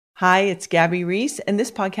Hi, it's Gabby Reese, and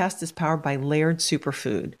this podcast is powered by Laird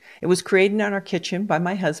Superfood. It was created in our kitchen by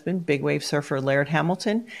my husband, big wave surfer Laird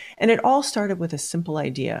Hamilton, and it all started with a simple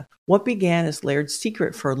idea. What began as Laird's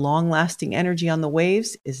secret for long-lasting energy on the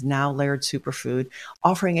waves is now Laird Superfood,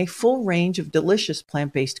 offering a full range of delicious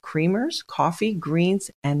plant-based creamers, coffee,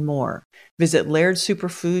 greens, and more. Visit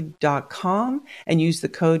lairdsuperfood.com and use the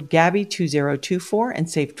code GABBY2024 and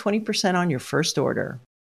save 20% on your first order.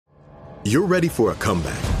 You're ready for a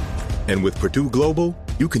comeback. And with Purdue Global,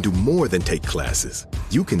 you can do more than take classes.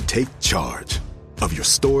 You can take charge of your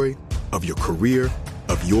story, of your career,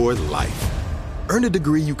 of your life. Earn a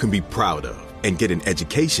degree you can be proud of and get an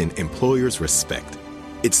education employers respect.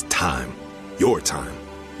 It's time, your time,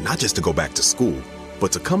 not just to go back to school,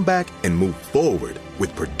 but to come back and move forward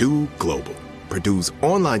with Purdue Global, Purdue's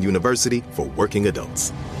online university for working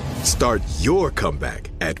adults. Start your comeback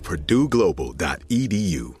at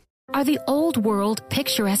purdueglobal.edu. Are the old world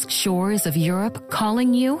picturesque shores of Europe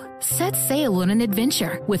calling you? Set sail on an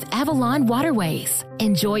adventure with Avalon Waterways.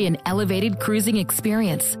 Enjoy an elevated cruising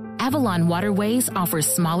experience. Avalon Waterways offers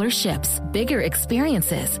smaller ships, bigger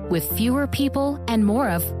experiences, with fewer people and more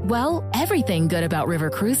of, well, everything good about river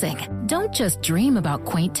cruising. Don't just dream about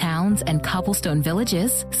quaint towns and cobblestone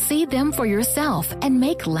villages. See them for yourself and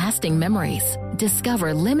make lasting memories.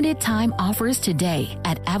 Discover limited time offers today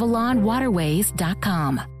at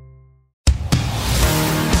avalonwaterways.com.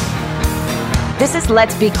 This is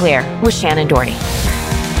Let's Be Clear with Shannon Doherty.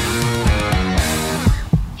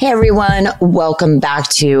 Hey everyone, welcome back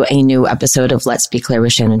to a new episode of Let's Be Clear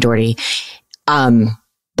with Shannon Doherty.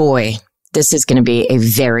 Boy, this is going to be a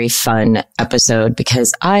very fun episode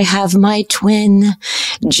because I have my twin,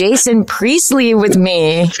 Jason Priestley, with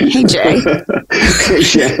me. Hey Jay. Hey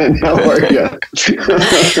Shannon, how are you?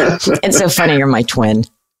 It's so funny you're my twin.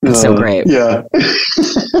 It's so great. Yeah.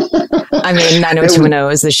 I mean,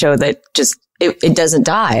 90210 is the show that just, it doesn't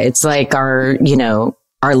die. It's like our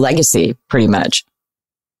legacy pretty much.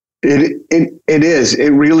 It is. It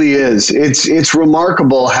really is. It's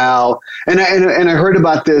remarkable how, and I heard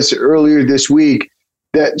about this earlier this week,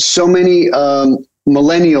 that so many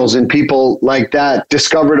millennials and people like that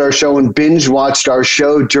discovered our show and binge watched our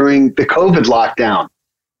show during the COVID lockdown,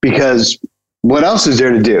 because what else is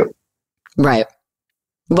there to do? Right.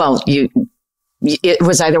 Well, it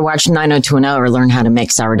was either watch 90210 or learn how to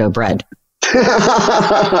make sourdough bread.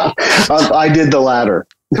 I did the latter.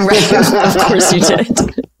 Right. Of course you did.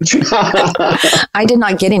 I did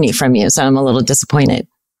not get any from you, so I'm a little disappointed.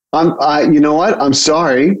 You know what? I'm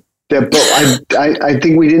sorry. But I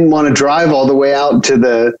think we didn't want to drive all the way out to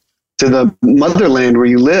the motherland where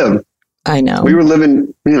you live. I know. We were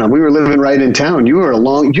living right in town. You're a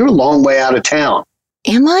long way out of town.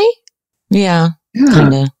 Am I? Yeah.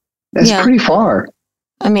 Kind of. That's pretty far.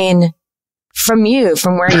 I mean, from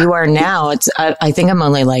where you are now, I think I'm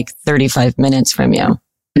only like 35 minutes from you.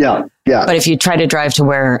 Yeah. But if you try to drive to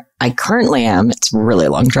where I currently am, it's a really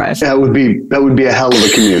long drive. That would be a hell of a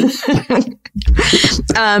commute.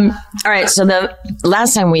 All right. So the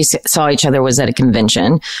last time we saw each other was at a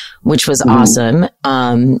convention, which was awesome.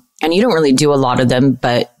 And you don't really do a lot of them,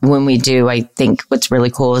 but when we do, I think what's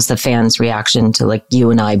really cool is the fans' reaction to like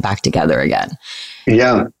you and I back together again.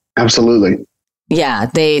 Yeah, absolutely. Yeah.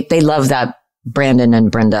 They love that Brandon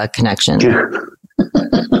and Brenda connection. Yeah.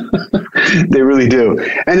 They really do.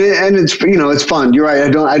 And it's, it's fun. You're right.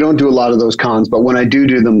 I don't do a lot of those cons, but when I do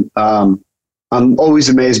them, I'm always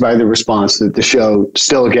amazed by the response that the show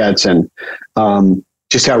still gets, and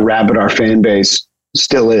just how rabid our fan base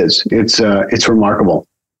still is. It's remarkable.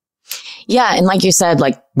 Yeah. And like you said,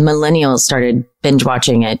 like millennials started binge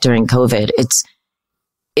watching it during COVID.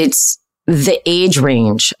 It's the age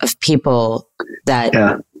range of people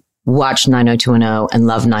that watch 90210 and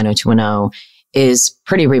love 90210 is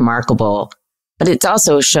pretty remarkable. But it's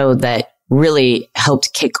also a show that really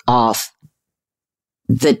helped kick off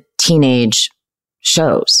the teenage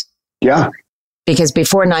shows. Yeah. Because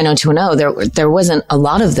before 90210, there wasn't a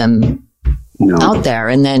lot of them out there.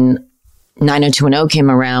 And then 90210 came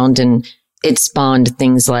around and it spawned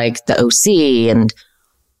things like The OC and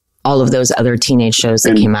all of those other teenage shows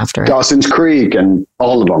that came after it. Dawson's Creek and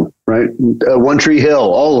all of them, right? One Tree Hill,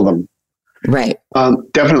 all of them. Right.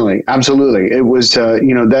 Definitely. Absolutely. It was,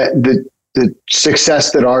 that the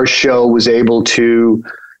success that our show was able to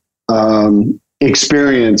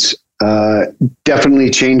experience definitely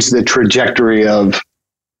changed the trajectory of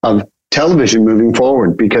television moving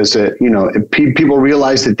forward, because, people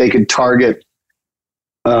realized that they could target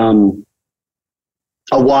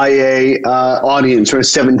a YA audience, or a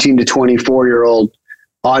 17 to 24-year-old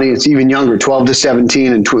audience, even younger, 12 to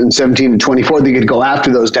 17 and 17 to 24. They could go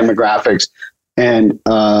after those demographics and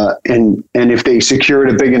if they secured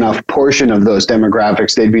a big enough portion of those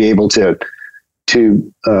demographics, they'd be able to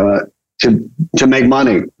make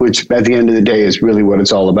money, which at the end of the day is really what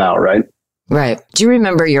it's all about, right? Right. Do you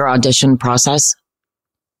remember your audition process?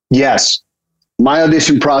 Yes. My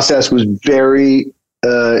audition process was very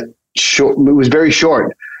short. It was very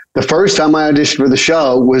short. The first time I auditioned for the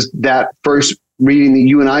show was that first reading that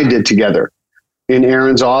you and I did together in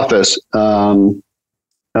Aaron's office over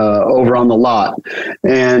on the lot.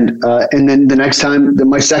 And then the next time,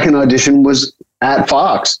 my second audition was at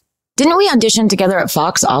Fox. Didn't we audition together at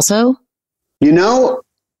Fox also? You know,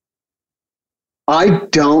 I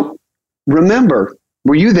don't remember.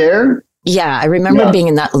 Were you there? Yeah, I remember being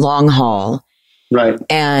in that long hall. Right.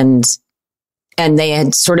 And they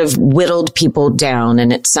had sort of whittled people down.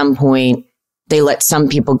 And at some point, they let some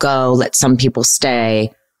people go, let some people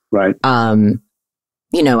stay. Right.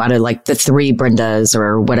 You know, out of like the 3 Brendas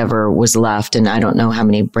or whatever was left. And I don't know how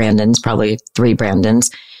many Brandons, probably 3 Brandons.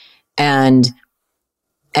 And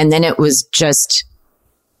then it was just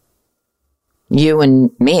you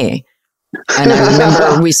and me. And I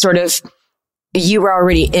remember you were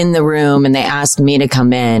already in the room and they asked me to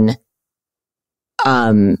come in.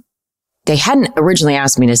 They hadn't originally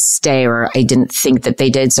asked me to stay, or I didn't think that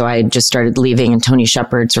they did. So I just started leaving, and Tony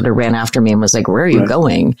Shepard sort of ran after me and was like, "Where are you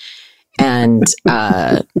going?" And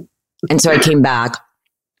so I came back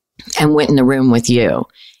and went in the room with you.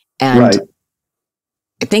 And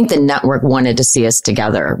I think the network wanted to see us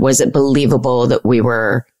together. Was it believable that we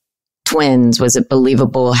were twins? Was it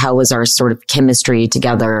believable? How was our sort of chemistry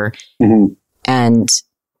together? Mm-hmm.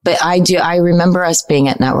 But I remember us being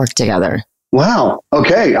at network together. Wow.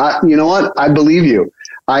 Okay. You know what? I believe you.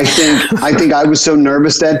 I think I was so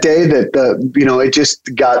nervous that day that, it just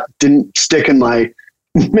didn't stick in my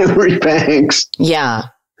memory banks. Yeah.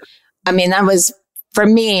 I mean, that was, for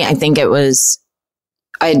me, I think it was,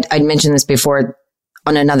 I'd mentioned this before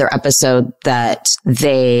on another episode, that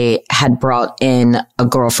they had brought in a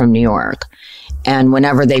girl from New York. And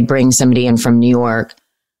whenever they bring somebody in from New York,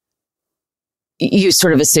 you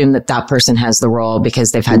sort of assume that that person has the role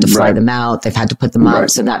because they've had to fly them out. They've had to put them up.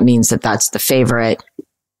 So that means that that's the favorite.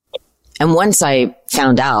 And once I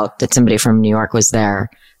found out that somebody from New York was there,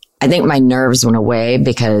 I think my nerves went away,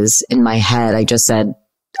 because in my head, I just said,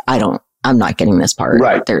 I'm not getting this part.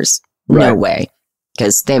 Right. There's no way,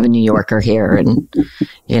 because they have a New Yorker here, and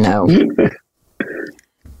it's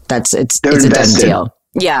a done deal.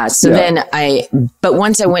 Yeah. So then but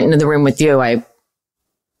once I went into the room with you, I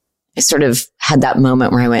sort of had that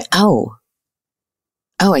moment where I went, I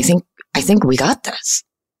think we got this.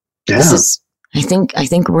 Yeah.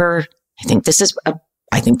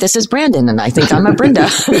 I think this is Brandon, and I think I'm a Brenda.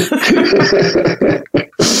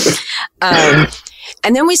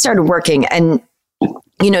 And then we started working, and,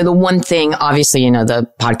 the one thing, obviously,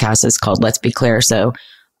 the podcast is called Let's Be Clear. So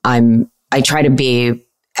I try to be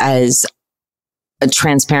as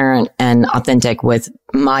transparent and authentic with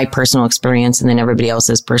my personal experience, and then everybody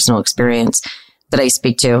else's personal experience that I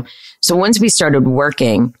speak to. So once we started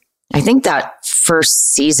working, I think that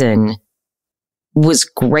first season was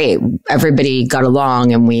great. Everybody got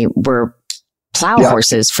along, and we were plow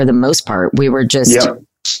horses for the most part. We were just,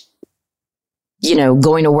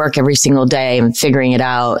 going to work every single day and figuring it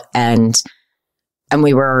out. And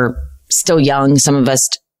we were still young. Some of us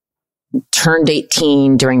turned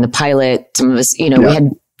 18 during the pilot. Some of us, we had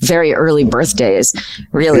very early birthdays,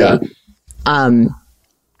 really. Yeah. And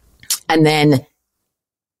then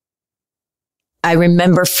I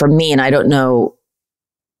remember, for me, and I don't know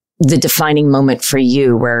the defining moment for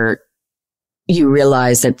you where you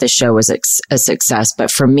realized that the show was a success, but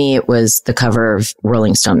for me, it was the cover of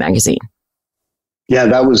Rolling Stone magazine. Yeah,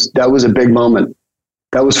 that was a big moment.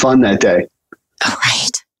 That was fun that day. Oh,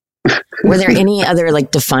 right. Were there any other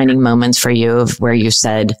defining moments for you of where you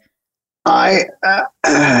said, I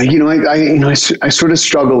sort of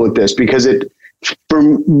struggle with this, because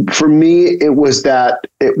for me, it was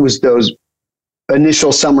those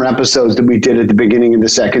initial summer episodes that we did at the beginning of the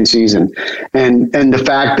second season. And the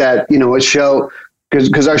fact that, a show,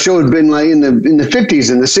 because our show had been in the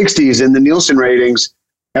 50s and the 60s in the Nielsen ratings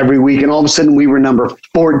every week. And all of a sudden we were number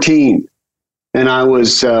 14. And I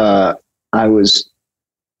was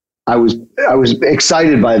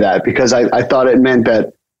excited by that, because I thought it meant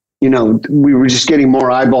that, we were just getting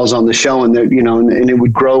more eyeballs on the show, and that, and it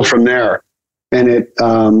would grow from there. And it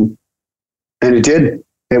did.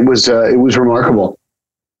 It was remarkable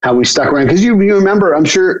how we stuck around. Because you remember, I'm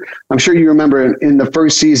sure you remember in the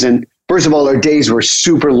first season, first of all, our days were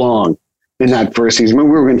super long in that first season. We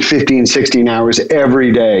were in 15, 16 hours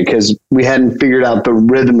every day, because we hadn't figured out the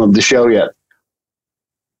rhythm of the show yet.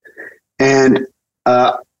 And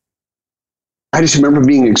I just remember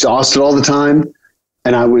being exhausted all the time.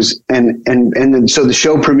 And I was, and then, so the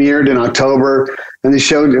show premiered in October, and the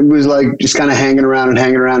show was like just kind of hanging around.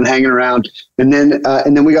 And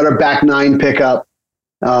then we got our back nine pickup.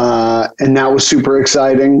 And that was super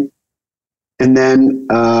exciting. And then,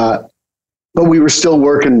 but we were still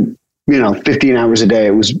working, 15 hours a day.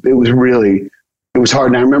 It was hard.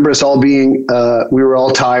 And I remember us all being, we were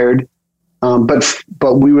all tired.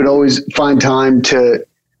 But we would always find time to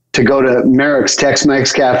go to Merrick's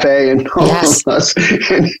Tex-Mex Cafe and all of us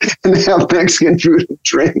and have Mexican food and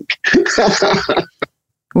drink.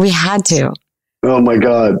 We had to. Oh my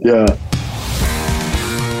God. Yeah.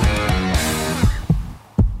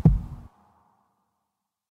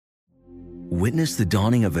 Witness the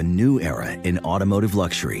dawning of a new era in automotive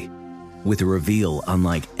luxury with a reveal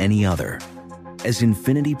unlike any other as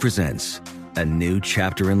Infiniti presents a new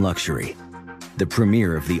chapter in luxury, the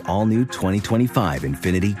premiere of the all-new 2025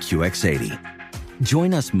 Infiniti QX80.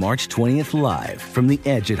 Join us March 20th live from the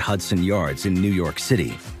Edge at Hudson Yards in New York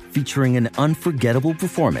City, featuring an unforgettable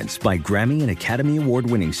performance by Grammy and Academy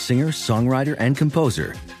Award-winning singer, songwriter, and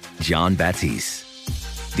composer, Jon Batiste.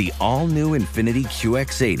 The all-new Infiniti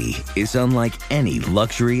QX80 is unlike any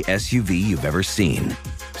luxury SUV you've ever seen.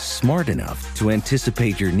 Smart enough to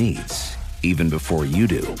anticipate your needs, even before you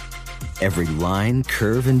do. Every line,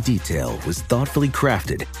 curve, and detail was thoughtfully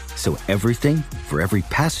crafted, so everything for every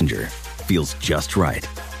passenger feels just right.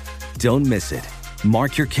 Don't miss it.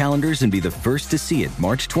 Mark your calendars and be the first to see it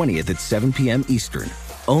March 20th at 7 p.m. Eastern,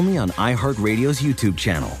 only on iHeartRadio's YouTube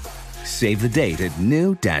channel. Save the date at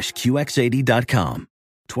new-QX80.com.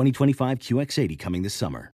 2025 QX80 coming this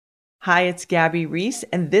summer. Hi, it's Gabby Reese,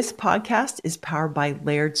 and this podcast is powered by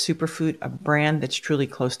Laird Superfood, a brand that's truly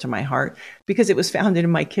close to my heart because it was founded in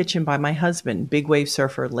my kitchen by my husband, big wave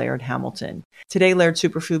surfer Laird Hamilton. Today, Laird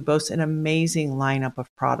Superfood boasts an amazing lineup of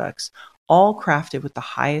products, all crafted with the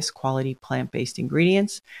highest quality plant-based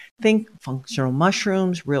ingredients. Think functional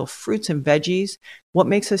mushrooms, real fruits and veggies. What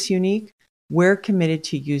makes us unique? We're committed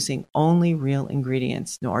to using only real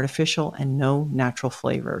ingredients, no artificial and no natural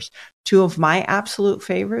flavors. Two of my absolute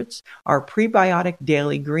favorites are prebiotic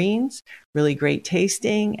daily greens, really great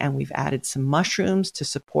tasting, and we've added some mushrooms to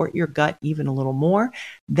support your gut even a little more.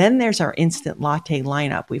 Then there's our instant latte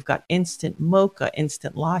lineup. We've got instant mocha,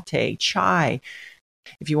 instant latte, chai.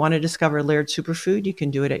 If you want to discover Laird Superfood, you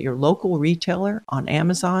can do it at your local retailer on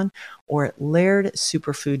Amazon or at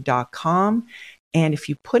lairdsuperfood.com. And if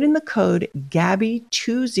you put in the code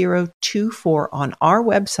GABBY2024 on our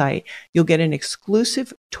website, you'll get an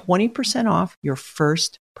exclusive 20% off your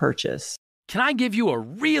first purchase. Can I give you a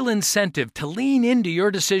real incentive to lean into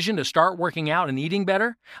your decision to start working out and eating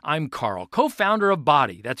better? I'm Carl, co-founder of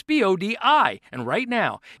Body. That's BODI. And right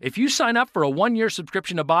now, if you sign up for a 1-year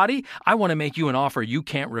subscription to Body, I want to make you an offer you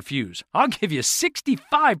can't refuse. I'll give you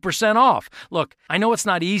 65% off. Look, I know it's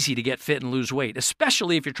not easy to get fit and lose weight,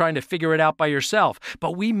 especially if you're trying to figure it out by yourself,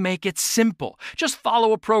 but we make it simple. Just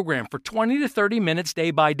follow a program for 20 to 30 minutes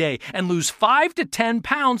day by day and lose 5 to 10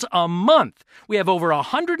 pounds a month. We have over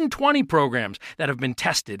 120 programs that have been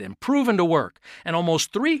tested and proven to work, and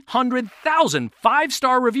almost 300,000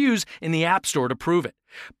 5-star reviews in the App Store to prove it.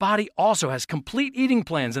 Body also has complete eating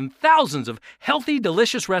plans and thousands of healthy,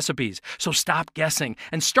 delicious recipes. So stop guessing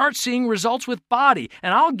and start seeing results with Body,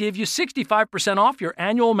 and I'll give you 65% off your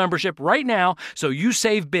annual membership right now so you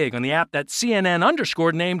save big on the app that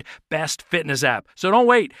CNN_ named Best Fitness App. So don't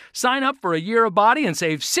wait. Sign up for a year of Body and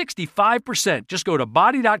save 65%. Just go to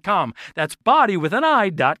body.com. That's body with an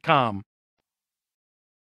I.com.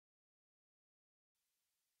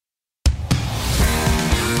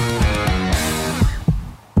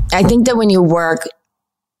 I think that when you work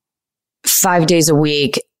 5 days a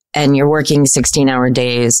week and you're working 16-hour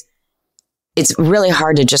days, it's really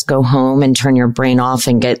hard to just go home and turn your brain off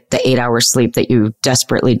and get the 8 hours sleep that you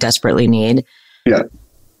desperately, desperately need. Yeah.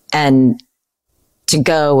 And to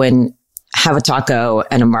go and have a taco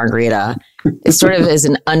and a margarita, it sort of is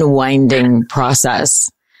an unwinding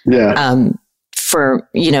process. Yeah. For,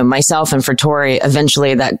 myself and for Tori,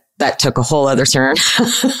 eventually that took a whole other turn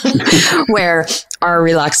where our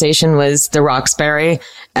relaxation was the Roxbury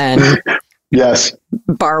and yes,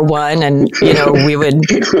 bar one. And, we would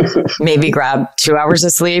maybe grab 2 hours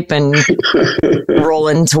of sleep and roll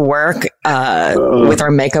into work, with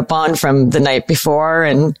our makeup on from the night before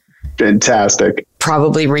and fantastic,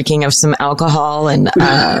 probably reeking of some alcohol. And,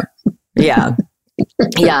 yeah.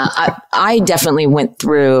 Yeah, I definitely went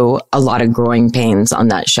through a lot of growing pains on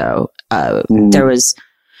that show. There was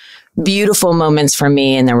beautiful moments for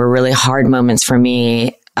me, and there were really hard moments for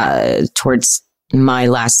me. Towards my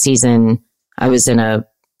last season, I was in a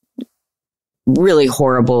really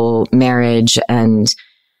horrible marriage, and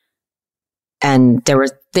there were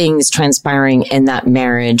things transpiring in that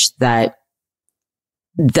marriage that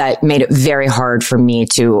made it very hard for me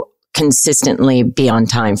to consistently be on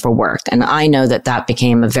time for work. And I know that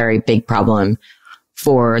became a very big problem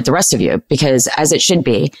for the rest of you, because as it should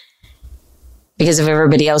be, because if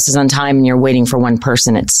everybody else is on time and you're waiting for one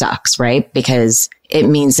person, it sucks, right? Because it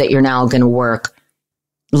means that you're now going to work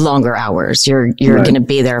longer hours. You're right. Going to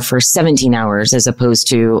be there for 17 hours as opposed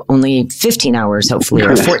to only 15 hours, hopefully,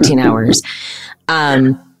 or 14 hours.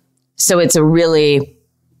 So it's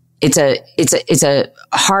a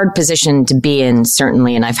hard position to be in,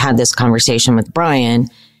 certainly. And I've had this conversation with Brian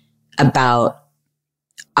about,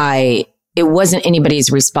 it wasn't anybody's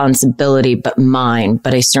responsibility but mine,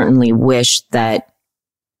 but I certainly wish that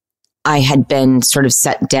I had been sort of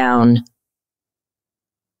set down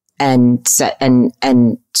and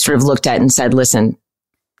sort of looked at and said, listen,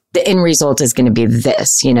 the end result is going to be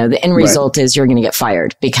this, the end result is you're going to get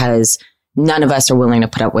fired because none of us are willing to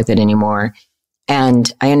put up with it anymore. And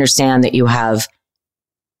I understand that you have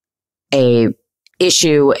a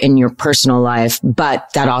issue in your personal life, but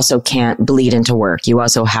that also can't bleed into work. You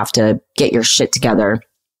also have to get your shit together,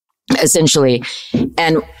 essentially.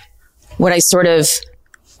 And what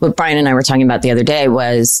Brian and I were talking about the other day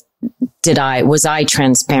was, was I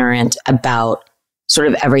transparent about sort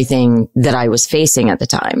of everything that I was facing at the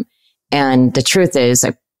time? And the truth is,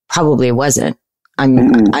 I probably wasn't.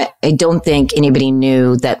 I don't think anybody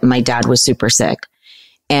knew that my dad was super sick.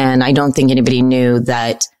 And I don't think anybody knew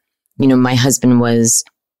that, my husband was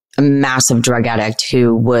a massive drug addict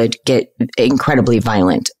who would get incredibly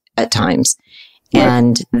violent at times. Right.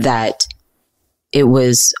 And that it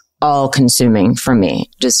was all consuming for me.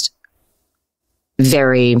 Just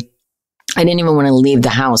I didn't even want to leave the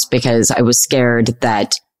house because I was scared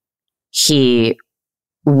that he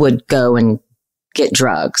would go and get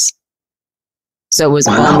drugs. So it was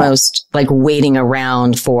almost like waiting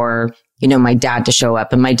around for, my dad to show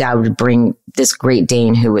up, and my dad would bring this Great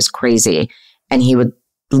Dane who was crazy, and he would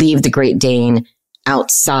leave the Great Dane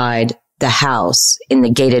outside the house in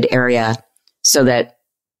the gated area so that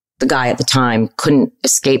the guy at the time couldn't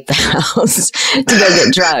escape the house to go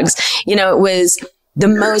get drugs. It was the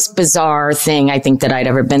most bizarre thing I think that I'd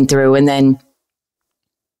ever been through. And then,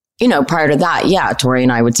 prior to that, Tori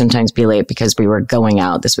and I would sometimes be late because we were going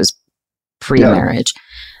out. This was pre-marriage.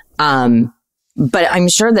 Yeah. But I'm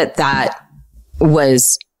sure that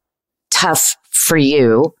was tough for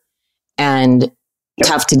you and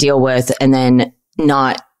tough to deal with. And then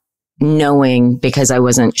not knowing, because I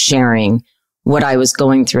wasn't sharing what I was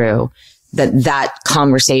going through, that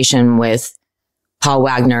conversation with Paul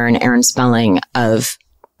Wagner and Aaron Spelling of,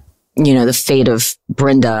 the fate of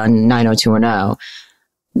Brenda on 90210,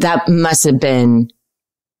 that must have been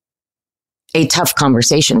a tough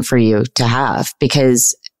conversation for you to have,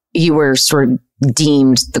 because you were sort of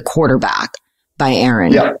deemed the quarterback by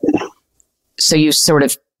Aaron. Yeah. So you sort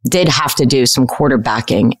of did have to do some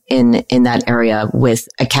quarterbacking in that area with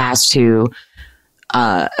a cast who,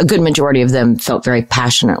 a good majority of them felt very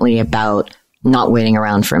passionately about not waiting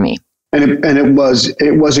around for me. And it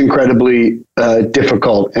was incredibly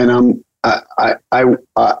difficult. And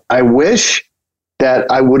I wish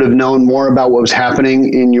that I would have known more about what was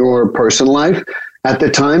happening in your personal life at the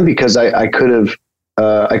time, because I could have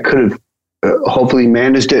hopefully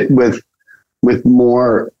managed it with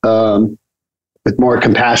more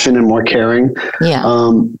compassion and more caring.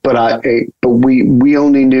 Yeah. But we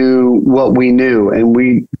only knew what we knew, and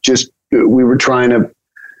we were trying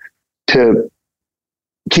to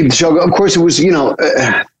keep the show going. Of course, it was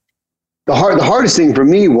the hardest thing for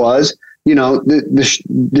me was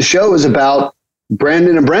the show is about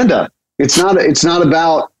Brandon and Brenda. It's not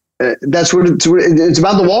about that's what it's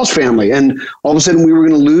about, the Walsh family. And all of a sudden we were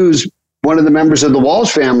going to lose one of the members of the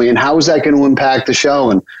Walsh family. And how is that going to impact the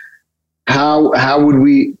show? And how would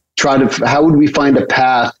we find a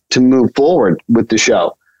path to move forward with the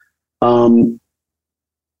show?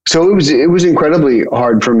 So it was incredibly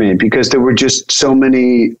hard for me because there were just so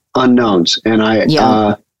many unknowns. And I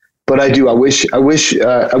wish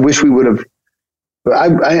we would have,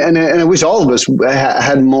 I wish all of us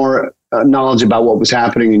had more knowledge about what was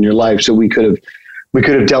happening in your life, so we could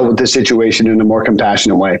have dealt with this situation in a more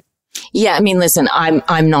compassionate way. Yeah. I mean, listen,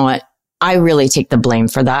 I really take the blame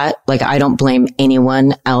for that. Like, I don't blame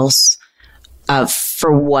anyone else,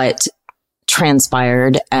 for what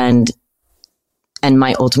transpired and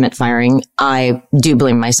my ultimate firing. I do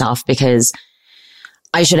blame myself because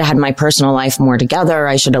I should have had my personal life more together.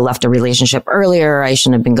 I should have left a relationship earlier. I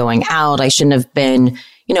shouldn't have been going out. I shouldn't have been,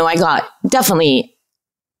 I got definitely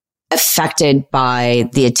affected by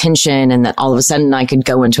the attention, and that all of a sudden I could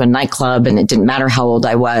go into a nightclub and it didn't matter how old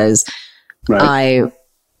I was. Right.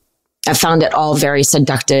 I found it all very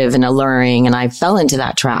seductive and alluring, and I fell into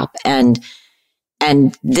that trap. And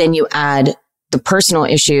then you add the personal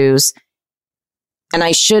issues, and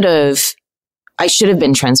I should have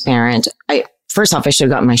been transparent. First off, I should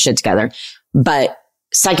have gotten my shit together. But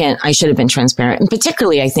second, I should have been transparent. And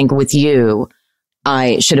particularly, I think with you,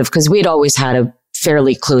 I should have, because we'd always had a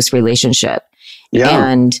fairly close relationship. Yeah.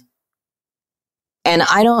 And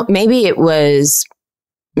maybe I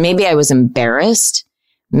was embarrassed.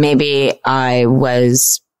 Maybe I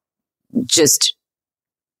was just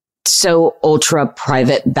so ultra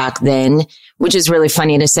private back then, which is really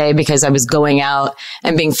funny to say because I was going out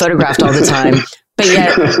and being photographed all the time. But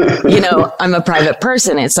yet, I'm a private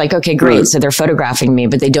person. It's like, okay, great. Right. So they're photographing me,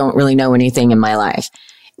 but they don't really know anything in my life.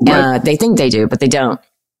 Right. They think they do, but they don't.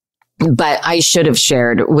 But I should have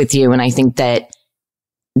shared with you. And I think that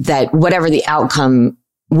whatever the outcome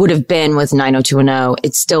would have been with 90210,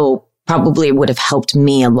 it still probably would have helped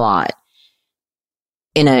me a lot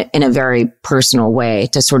in a very personal way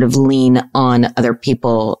to sort of lean on other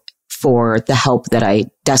people for the help that I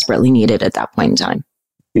desperately needed at that point in time.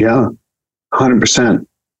 Yeah, 100%.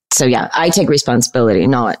 So yeah, I take responsibility,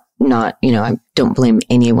 not, I don't blame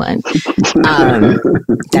anyone.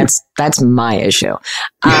 That's my issue.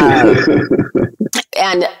 And,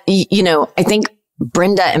 I think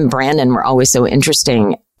Brenda and Brandon were always so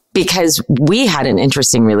interesting because we had an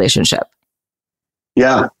interesting relationship.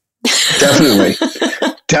 Yeah, definitely.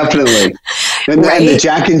 Definitely. And, right? And the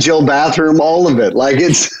Jack and Jill bathroom, all of it. Like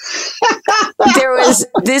there was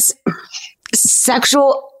this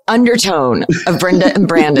sexual undertone of Brenda and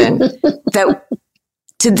Brandon that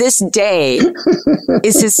to this day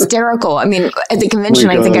is hysterical. I mean, at the convention,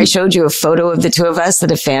 I think I showed you a photo of the two of us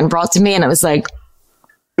that a fan brought to me, and I was like,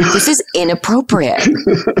 this is inappropriate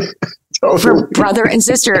for brother and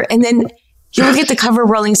sister. And then you look at the cover of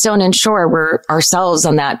Rolling Stone and sure, we're ourselves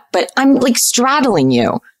on that, but I'm like straddling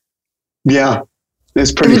you. Yeah,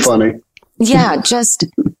 it's pretty funny. Yeah, just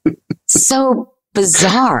so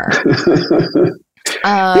bizarre.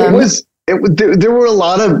 There were a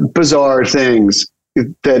lot of bizarre things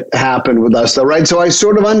that happened with us though, right? So I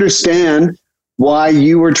sort of understand why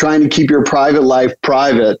you were trying to keep your private life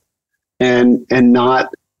private and not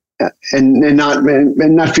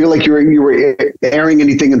feel like you were airing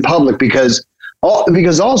anything in public because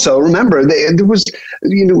also remember there was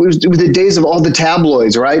it was the days of all the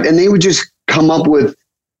tabloids, right? And they would just come up with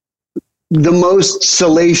the most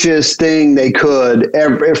salacious thing they could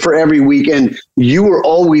for every week, and you were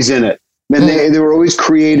always in it. And they were always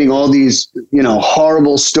creating all these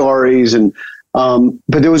horrible stories, and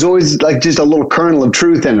but there was always like just a little kernel of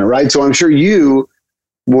truth in it, right? So I'm sure you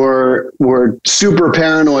were super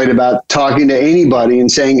paranoid about talking to anybody and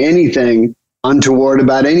saying anything untoward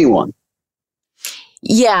about anyone.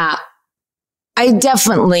 Yeah, I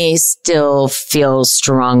definitely still feel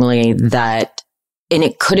strongly that, and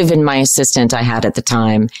it could have been my assistant I had at the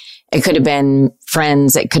time. It could have been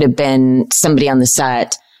friends. It could have been somebody on the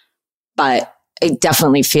set, but I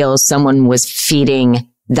definitely feel someone was feeding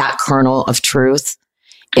that kernel of truth.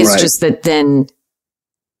 It's just that then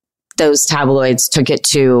those tabloids took it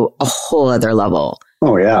to a whole other level.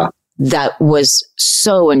 Oh, yeah. That was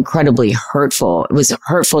so incredibly hurtful. It was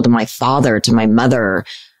hurtful to my father, to my mother,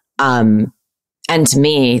 and to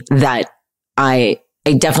me that I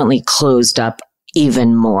definitely closed up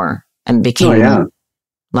even more and became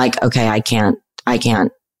like, okay, I can't.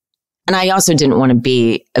 And I also didn't want to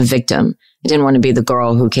be a victim. I didn't want to be the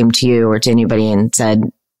girl who came to you or to anybody and said,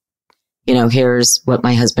 here's what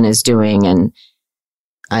my husband is doing. And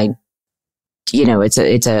it's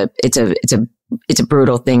a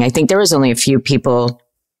brutal thing. I think there was only a few people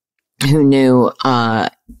who knew, I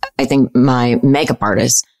think my makeup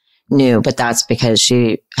artist knew, but that's because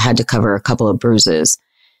she had to cover a couple of bruises.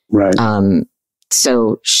 Right.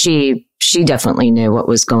 So she definitely knew what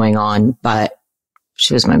was going on, but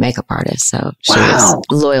she was my makeup artist. So she was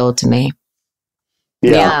loyal to me.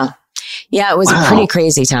 Yeah. Yeah. It was a pretty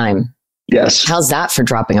crazy time. Yes. How's that for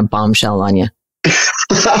dropping a bombshell on you?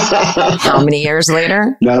 How many years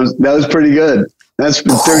later? That was pretty good. That's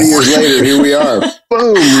been 30 years later. Here we are.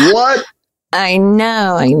 Boom. What? I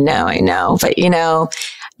know. But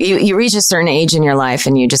you reach a certain age in your life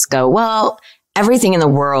and you just go, well, everything in the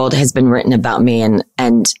world has been written about me and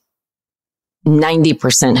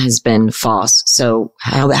 90% has been false. So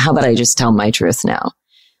how about I just tell my truth now?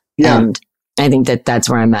 Yeah. And I think that's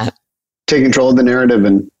where I'm at. Take control of the narrative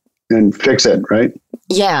and fix it, right?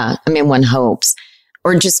 Yeah. I mean, one hopes.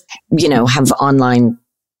 Or just, have online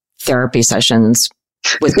therapy sessions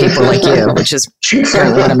with people like you, which is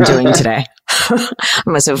apparently what I'm doing today. I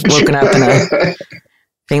must have woken up and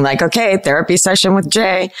being like, okay, therapy session with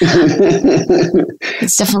Jay.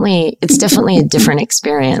 It's definitely a different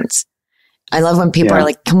experience. I love when people are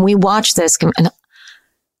like, can we watch this? And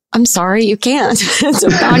I'm sorry, you can't. It's a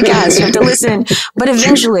podcast. You have to listen. But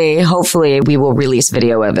eventually, hopefully, we will release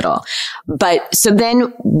video of it all. But so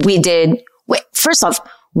then we did, first off,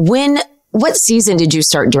 what season did you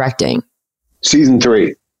start directing? Season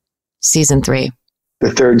 3. Season 3.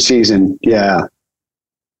 The third season. Yeah.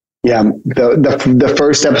 Yeah. The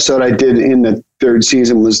first episode I did in the third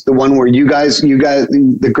season was the one where you guys,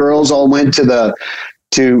 the girls all went to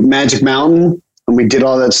Magic Mountain, and we did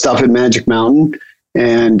all that stuff at Magic Mountain.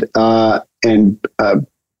 And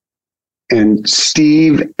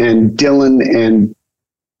Steve and Dylan and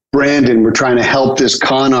Brandon were trying to help this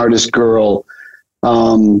con artist girl,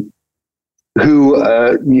 who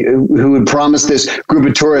had promised this group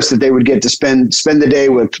of tourists that they would get to spend the day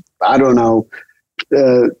with, I don't know,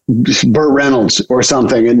 Burt Reynolds or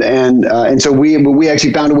something. And so we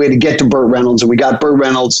actually found a way to get to Burt Reynolds, and we got Burt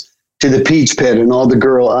Reynolds to the Peach Pit, and all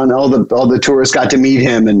the tourists got to meet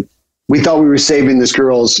him. And we thought we were saving this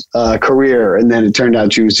girl's career, and then it turned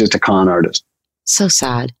out she was just a con artist. So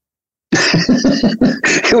sad.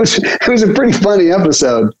 It was a pretty funny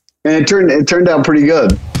episode, and it turned out pretty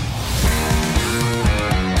good.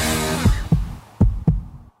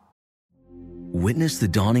 Witness the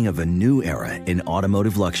dawning of a new era in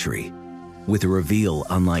automotive luxury, with a reveal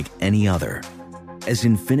unlike any other, as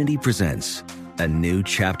Infiniti presents a new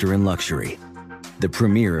chapter in luxury. The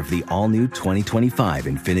premiere of the all-new 2025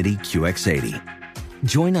 Infiniti QX80.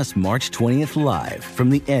 Join us March 20th live from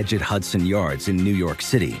the Edge at Hudson Yards in New York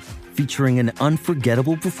City, featuring an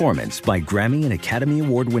unforgettable performance by Grammy and Academy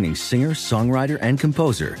Award-winning singer, songwriter, and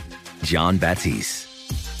composer, Jon Batiste.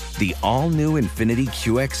 The all-new Infiniti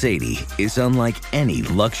QX80 is unlike any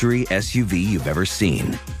luxury SUV you've ever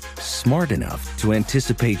seen. Smart enough to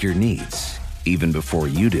anticipate your needs, even before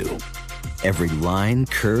you do. Every line,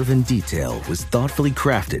 curve, and detail was thoughtfully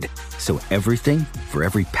crafted, so everything for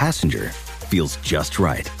every passenger feels just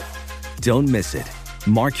right. Don't miss it.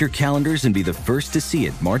 Mark your calendars and be the first to see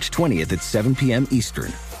it March 20th at 7 p.m.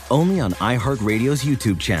 Eastern, only on iHeartRadio's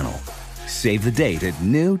YouTube channel. Save the date at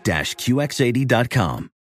new-QX80.com.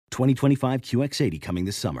 2025 QX80 coming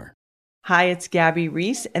this summer. Hi, it's Gabby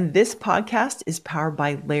Reese, and this podcast is powered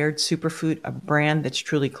by Laird Superfood, a brand that's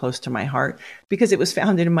truly close to my heart because it was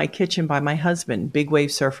founded in my kitchen by my husband, big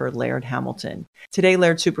wave surfer Laird Hamilton. Today,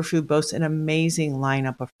 Laird Superfood boasts an amazing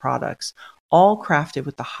lineup of products, all crafted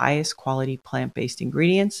with the highest quality plant-based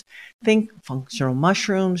ingredients. Think functional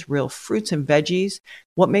mushrooms, real fruits and veggies.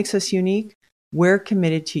 What makes us unique? We're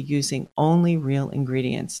committed to using only real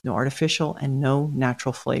ingredients, no artificial and no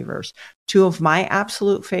natural flavors. Two of my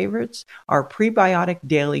absolute favorites are prebiotic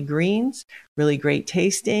daily greens, really great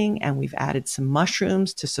tasting, and we've added some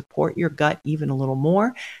mushrooms to support your gut even a little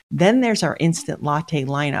more. Then there's our instant latte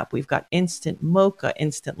lineup. We've got instant mocha,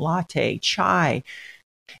 instant latte, chai.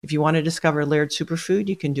 If you want to discover Laird Superfood,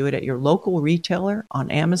 you can do it at your local retailer on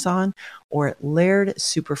Amazon or at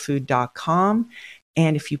lairdsuperfood.com.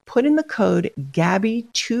 And if you put in the code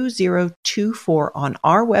GABBY2024 on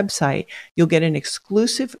our website, you'll get an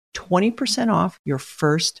exclusive 20% off your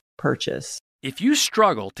first purchase. If you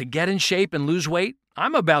struggle to get in shape and lose weight,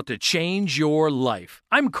 I'm about to change your life.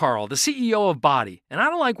 I'm Carl, the CEO of Body, and I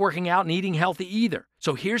don't like working out and eating healthy either.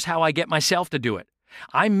 So here's how I get myself to do it.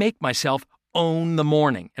 I make myself own the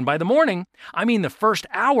morning. And by the morning, I mean the first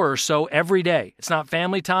hour or so every day. It's not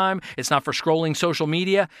family time. It's not for scrolling social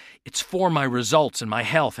media. It's for my results and my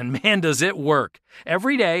health. And man, does it work.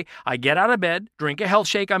 Every day, I get out of bed, drink a health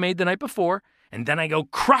shake I made the night before, and then I go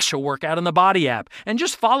crush a workout in the Body app and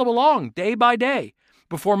just follow along day by day.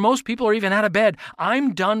 Before most people are even out of bed,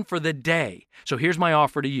 I'm done for the day. So here's my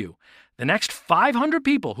offer to you. The next 500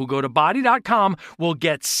 people who go to Body.com will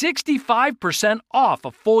get 65% off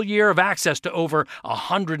a full year of access to over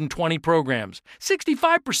 120 programs.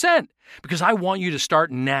 65%! Because I want you to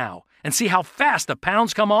start now and see how fast the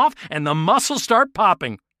pounds come off and the muscles start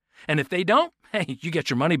popping. And if they don't, hey, you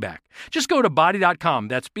get your money back. Just go to Body.com,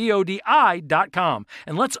 that's BODI.com,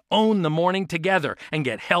 and let's own the morning together and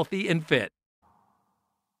get healthy and fit.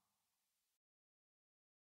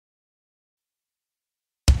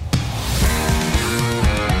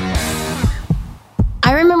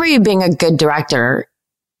 I remember you being a good director.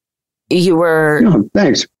 You were. Oh,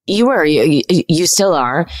 thanks. You were. You still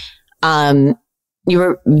are. You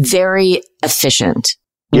were very efficient,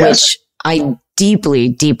 Yes. which I deeply,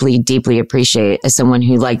 deeply, deeply appreciate as someone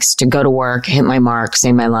who likes to go to work, hit my mark,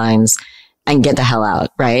 say my lines, and get the hell out,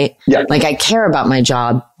 right? Yeah. Like I care about my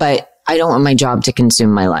job, but I don't want my job to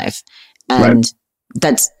consume my life. And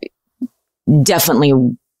that's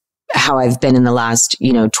definitely how I've been in the last,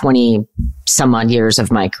 20 some odd years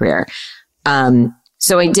of my career.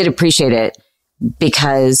 So I did appreciate it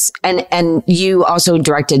because, and you also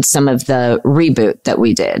directed some of the reboot that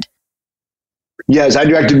we did. Yes, I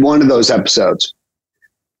directed one of those episodes.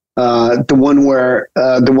 The one where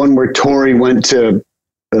Tori went to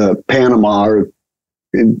Panama or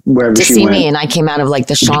wherever to she see went. me, and I came out of like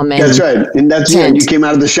the shaman. That's right, and that's tent. You came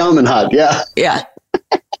out of the shaman hut. Yeah, yeah.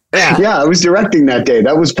 Yeah. I was directing that day.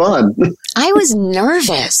 That was fun. I was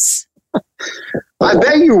nervous. I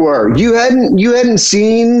bet you were. You hadn't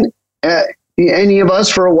seen any of us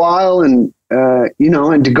for a while, and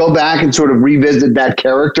and to go back and sort of revisit that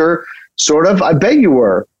character, sort of. I bet you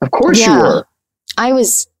were. Of course you were. I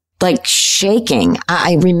was like shaking.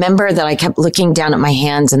 I remember that I kept looking down at my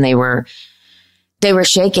hands, and they were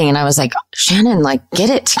shaking, and I was like, Shannon, like, get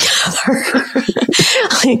it together.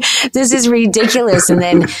 Like, this is ridiculous. And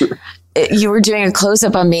then you were doing a close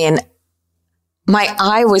up on me, and my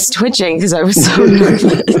eye was twitching because I was so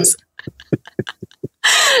nervous.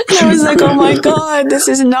 And I was like, oh my God, this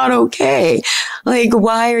is not okay. Like,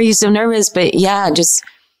 why are you so nervous? But yeah, just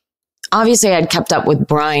obviously I'd kept up with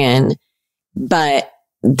Brian, but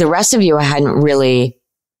the rest of you I hadn't really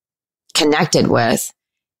connected with.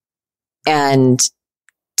 And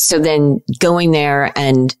so then going there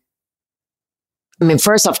and, I mean,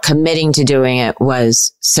 first off, committing to doing it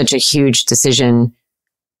was such a huge decision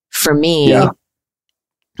for me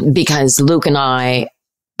because Luke and I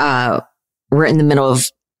were in the middle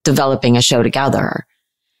of developing a show together.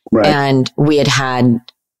 Right. And we had,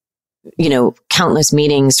 countless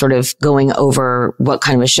meetings sort of going over what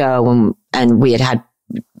kind of a show. And we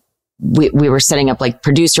were setting up like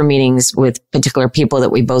producer meetings with particular people that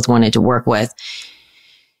we both wanted to work with.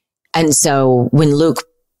 And so when Luke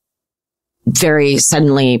very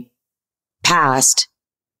suddenly passed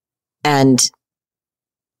and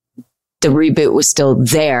the reboot was still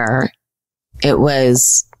there, it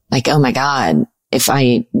was like, oh my God, if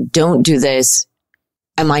I don't do this,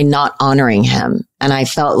 am I not honoring him? And I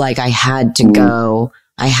felt like I had to go,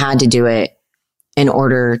 I had to do it in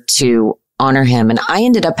order to honor him. And I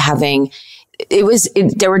ended up having,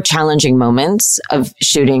 there were challenging moments of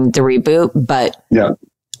shooting the reboot, but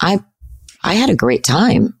I had a great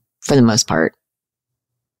time for the most part.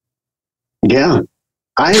 Yeah.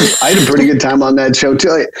 I had a pretty good time on that show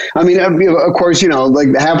too. I mean, of course, like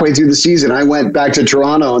halfway through the season, I went back to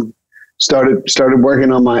Toronto and started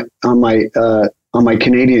working on my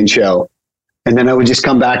Canadian show. And then I would just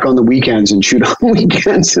come back on the weekends and shoot on the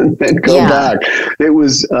weekends and then go back. It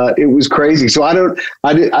was crazy. So I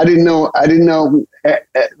didn't know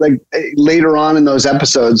like later on in those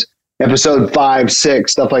episodes, episode 5,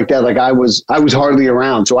 6, stuff like that. Like I was hardly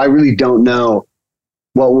around. So I really don't know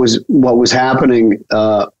what was happening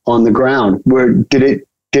on the ground. Where did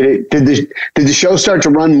the show start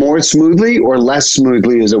to run more smoothly or less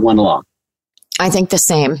smoothly as it went along? I think the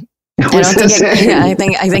same. I don't think it, yeah, I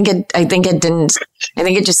think it didn't, I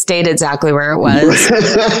think it just stayed exactly where it was.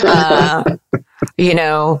 It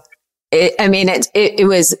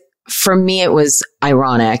was, for me, it was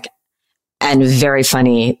ironic and very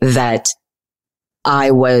funny that I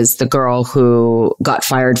was the girl who got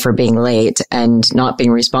fired for being late and not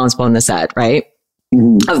being responsible in the set, right?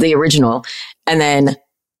 Of the original. And then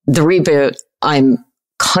the reboot, I'm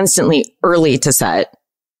constantly early to set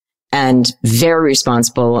and very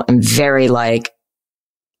responsible and very like,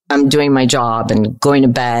 I'm doing my job and going to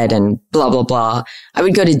bed and blah, blah, blah. I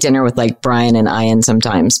would go to dinner with like Brian and Ian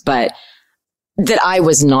sometimes, but that I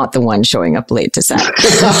was not the one showing up late to set.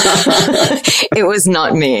 It was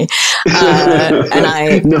not me. And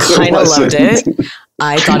I kind of loved it.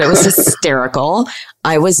 I thought it was hysterical.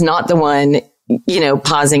 I was not the one,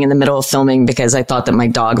 pausing in the middle of filming because I thought that my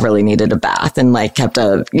dog really needed a bath and like kept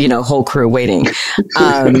a, whole crew waiting.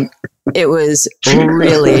 It was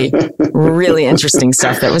really, really interesting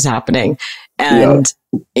stuff that was happening. And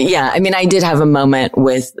I mean, I did have a moment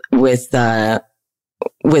with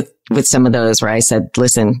some of those where I said,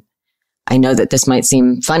 listen, I know that this might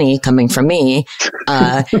seem funny coming from me,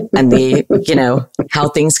 and the, how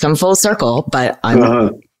things come full circle, but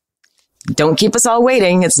don't keep us all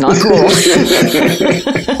waiting. It's not cool.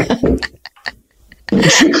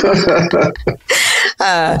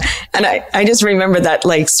 And I just remember that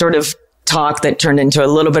like sort of talk that turned into a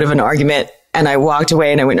little bit of an argument, and I walked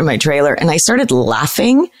away and I went to my trailer and I started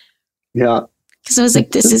laughing. Yeah. Cause I was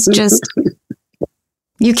like, this is just,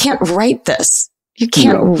 you can't write this. You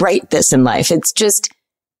can't write this in life. It's just,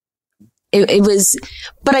 it was,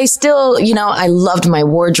 but I still, I loved my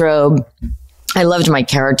wardrobe. I loved my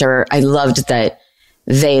character. I loved that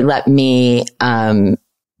they let me,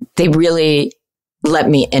 they really let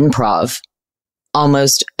me improv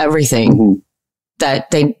almost everything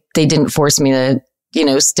that they didn't force me to,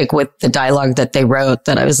 stick with the dialogue that they wrote,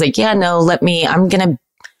 that I was like, yeah, no, I'm going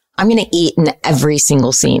to eat in every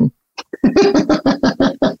single scene.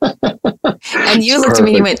 And you looked at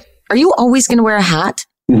me and you went, are you always going to wear a hat?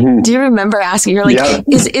 Mm-hmm. Do you remember asking? You're like,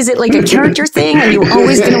 is it like a character thing? Are you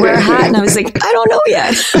always going to wear a hat? And I was like, I don't know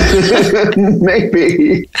yet.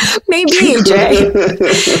 Maybe, Jay.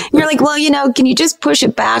 You're like, well, can you just push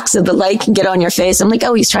it back so the light can get on your face? I'm like,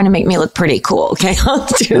 oh, he's trying to make me look pretty cool. Okay, I'll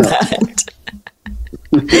do that.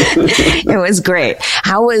 It was great.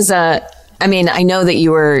 How was, I know that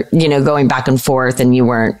you were, going back and forth and you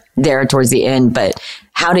weren't there towards the end, but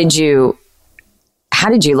how did you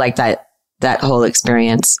like that whole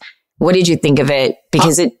experience? What did you think of it?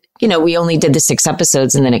 Because we only did the 6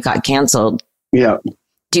 episodes and then it got canceled. Yeah.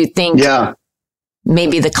 Do you think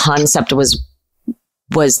maybe the concept was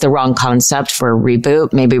the wrong concept for a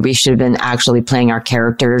reboot? Maybe we should have been actually playing our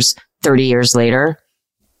characters 30 years later.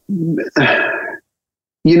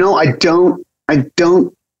 I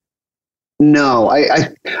don't know.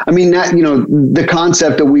 I mean, that, the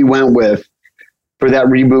concept that we went with for that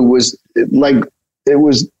reboot was like, it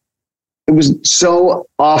was so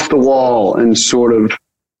off the wall and sort of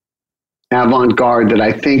avant-garde that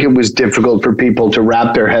I think it was difficult for people to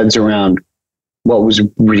wrap their heads around what was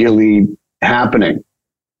really happening.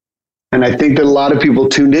 And I think that a lot of people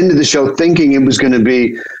tuned into the show thinking it was going to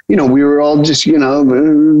be, we were all just,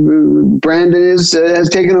 Brenda has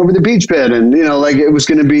taken over the beach pit, and, like it was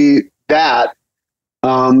going to be that.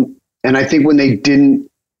 And I think when they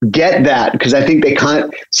didn't get that, because I think they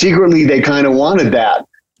kind of wanted that.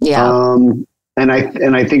 Yeah. And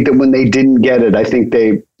I think that when they didn't get it, I think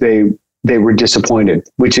they were disappointed,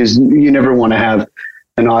 which is, you never want to have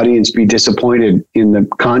an audience be disappointed in the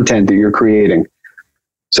content that you're creating.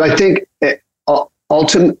 So I think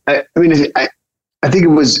ultimately, I think it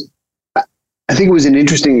was an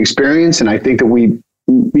interesting experience, and I think that we,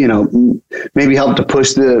 maybe helped to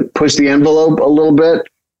push the envelope a little bit.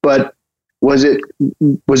 But was it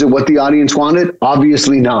what the audience wanted?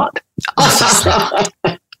 Obviously not.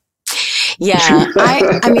 Yeah.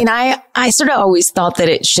 I sort of always thought that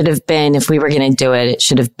it should have been, if we were going to do it, it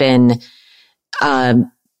should have been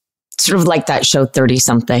sort of like that show 30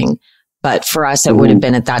 something. But for us, it would have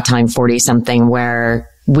been at that time 40 something, where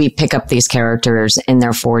we pick up these characters in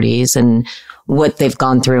their 40s and what they've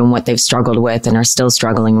gone through and what they've struggled with and are still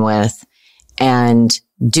struggling with. And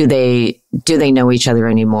do they know each other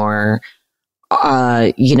anymore?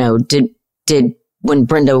 Did when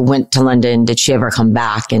Brenda went to London, did she ever come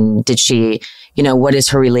back? And did she, what is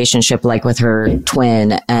her relationship like with her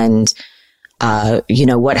twin? And,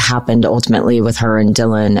 what happened ultimately with her and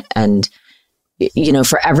Dylan? And,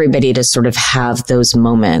 for everybody to sort of have those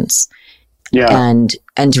moments. Yeah. And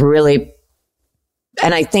to really,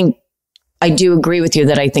 and I think I do agree with you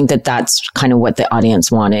that I think that that's kind of what the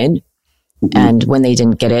audience wanted. Mm-hmm. And when they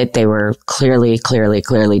didn't get it, they were clearly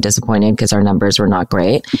disappointed because our numbers were not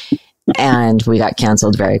great. And we got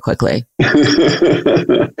canceled very quickly.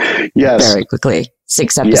 Yes. Very quickly.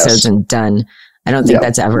 6 episodes and done. I don't think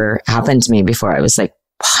that's ever happened to me before. I was like,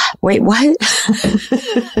 wait, what?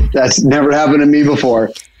 That's never happened to me before.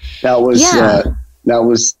 That was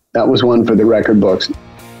one for the record books.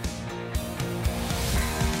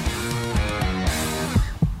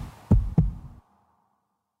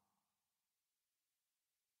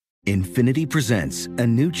 Infiniti presents a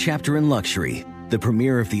new chapter in luxury, the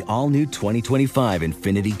premiere of the all-new 2025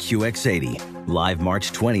 Infiniti QX80, live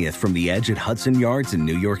March 20th from the Edge at Hudson Yards in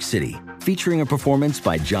New York City, featuring a performance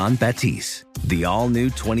by Jon Batiste. The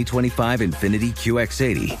all-new 2025 Infiniti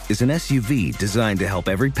QX80 is an SUV designed to help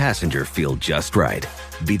every passenger feel just right.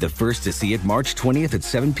 Be the first to see it March 20th at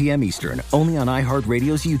 7 p.m. Eastern, only on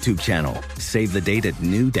iHeartRadio's YouTube channel. Save the date at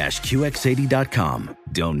new-QX80.com.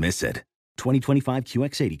 Don't miss it. 2025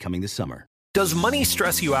 QX80 coming this summer. Does money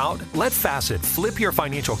stress you out? Let Facet flip your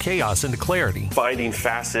financial chaos into clarity. Finding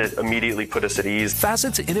Facet immediately put us at ease.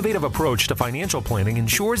 Facet's innovative approach to financial planning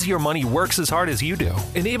ensures your money works as hard as you do,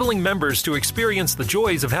 enabling members to experience the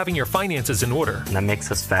joys of having your finances in order. And that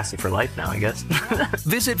makes us Facet for life now, I guess.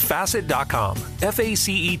 Visit Facet.com,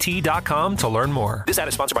 FACET.com to learn more. This ad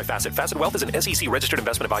is sponsored by Facet. Facet Wealth is an SEC registered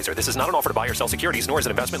investment advisor. This is not an offer to buy or sell securities, nor is it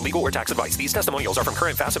investment, legal, or tax advice. These testimonials are from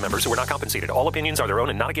current Facet members who are not compensated. All opinions are their own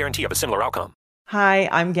and not a guarantee of a similar outcome. Hi,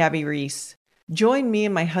 I'm Gabby Reese. Join me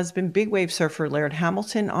and my husband, big wave surfer Laird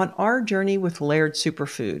Hamilton, on our journey with Laird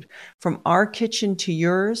Superfood. From our kitchen to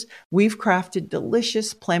yours, we've crafted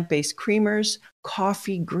delicious plant-based creamers,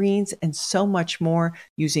 coffee, greens, and so much more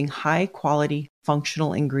using high-quality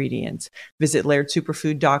functional ingredients. Visit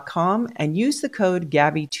lairdsuperfood.com and use the code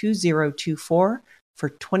GABBY2024 for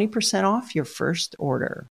 20% off your first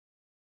order.